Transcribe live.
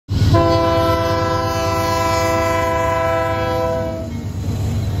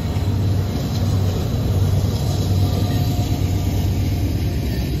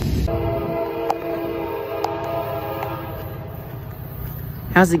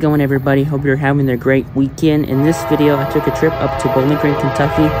How's it going, everybody? Hope you're having a great weekend. In this video, I took a trip up to Bowling Green,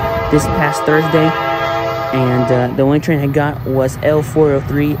 Kentucky this past Thursday, and the only train I got was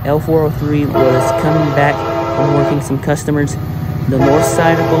L403. L403 was coming back from working some customers the north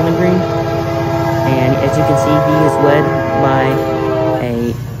side of Bowling Green, and as you can see, he is led by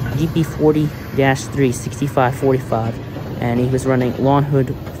a GP40-3 6545, and he was running Lawn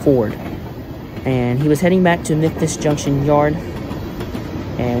Hood Ford, and he was heading back to Memphis Junction Yard.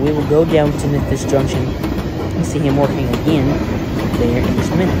 And we will go down to Memphis Junction and see him working again there in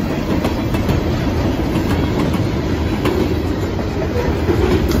just a minute.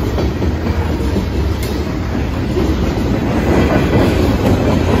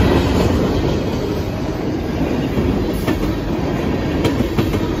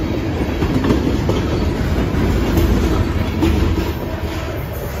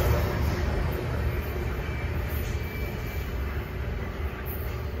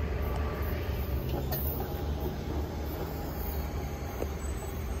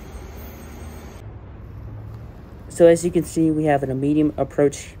 So as you can see, we have a medium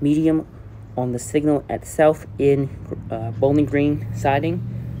approach medium on the signal at South in Bowling Green siding.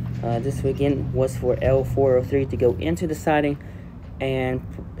 This again was for L403 to go into the siding and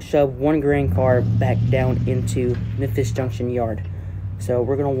shove one grain car back down into Memphis Junction Yard. So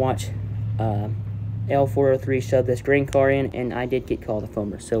we're gonna watch L403 shove this grain car in, and I did get called a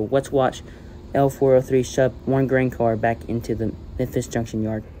foamer. So let's watch L403 shove one grain car back into the Memphis Junction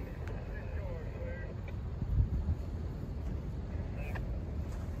Yard.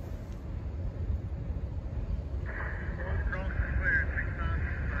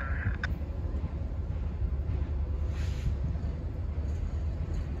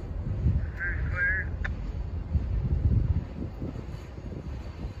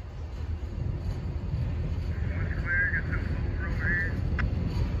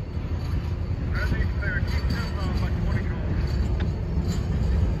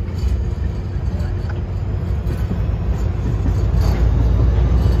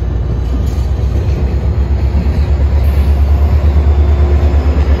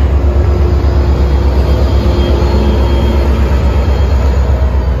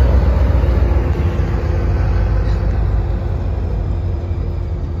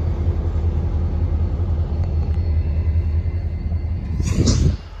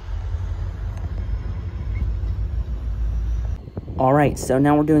 Alright, so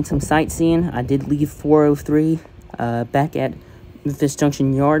now we're doing some sightseeing. I did leave 403 back at Memphis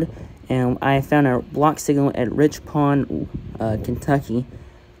Junction Yard, and I found a block signal at Rich Pond, Kentucky.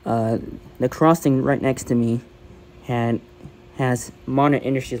 The crossing right next to me has Modern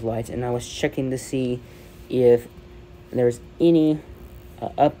Industries lights, and I was checking to see if there's any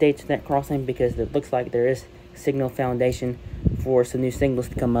updates to that crossing, because it looks like there is signal foundation for some new signals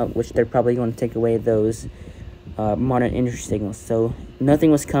to come up, which they're probably going to take away those Modern Industry signals. So nothing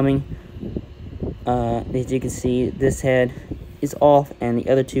was coming. As you can see, this head is off and the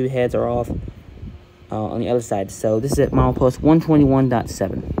other two heads are off on the other side. So this is at milepost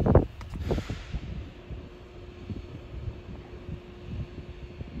 121.7.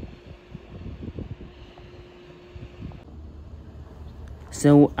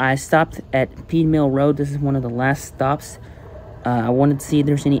 So I stopped at Pede Mill Road. This is one of the last stops. I wanted to see if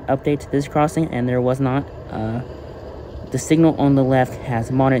there's any update to this crossing, and there was not. The signal on the left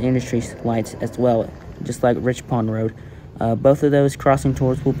has Modern Industries lights as well, just like Rich Pond Road. Both of those crossing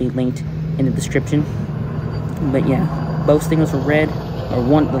tours will be linked in the description. But yeah, both signals were red, or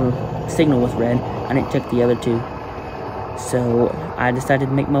one little signal was red. I didn't check the other two. So I decided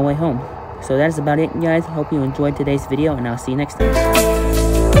to make my way home. So that is about it, guys. Hope you enjoyed today's video, and I'll see you next time.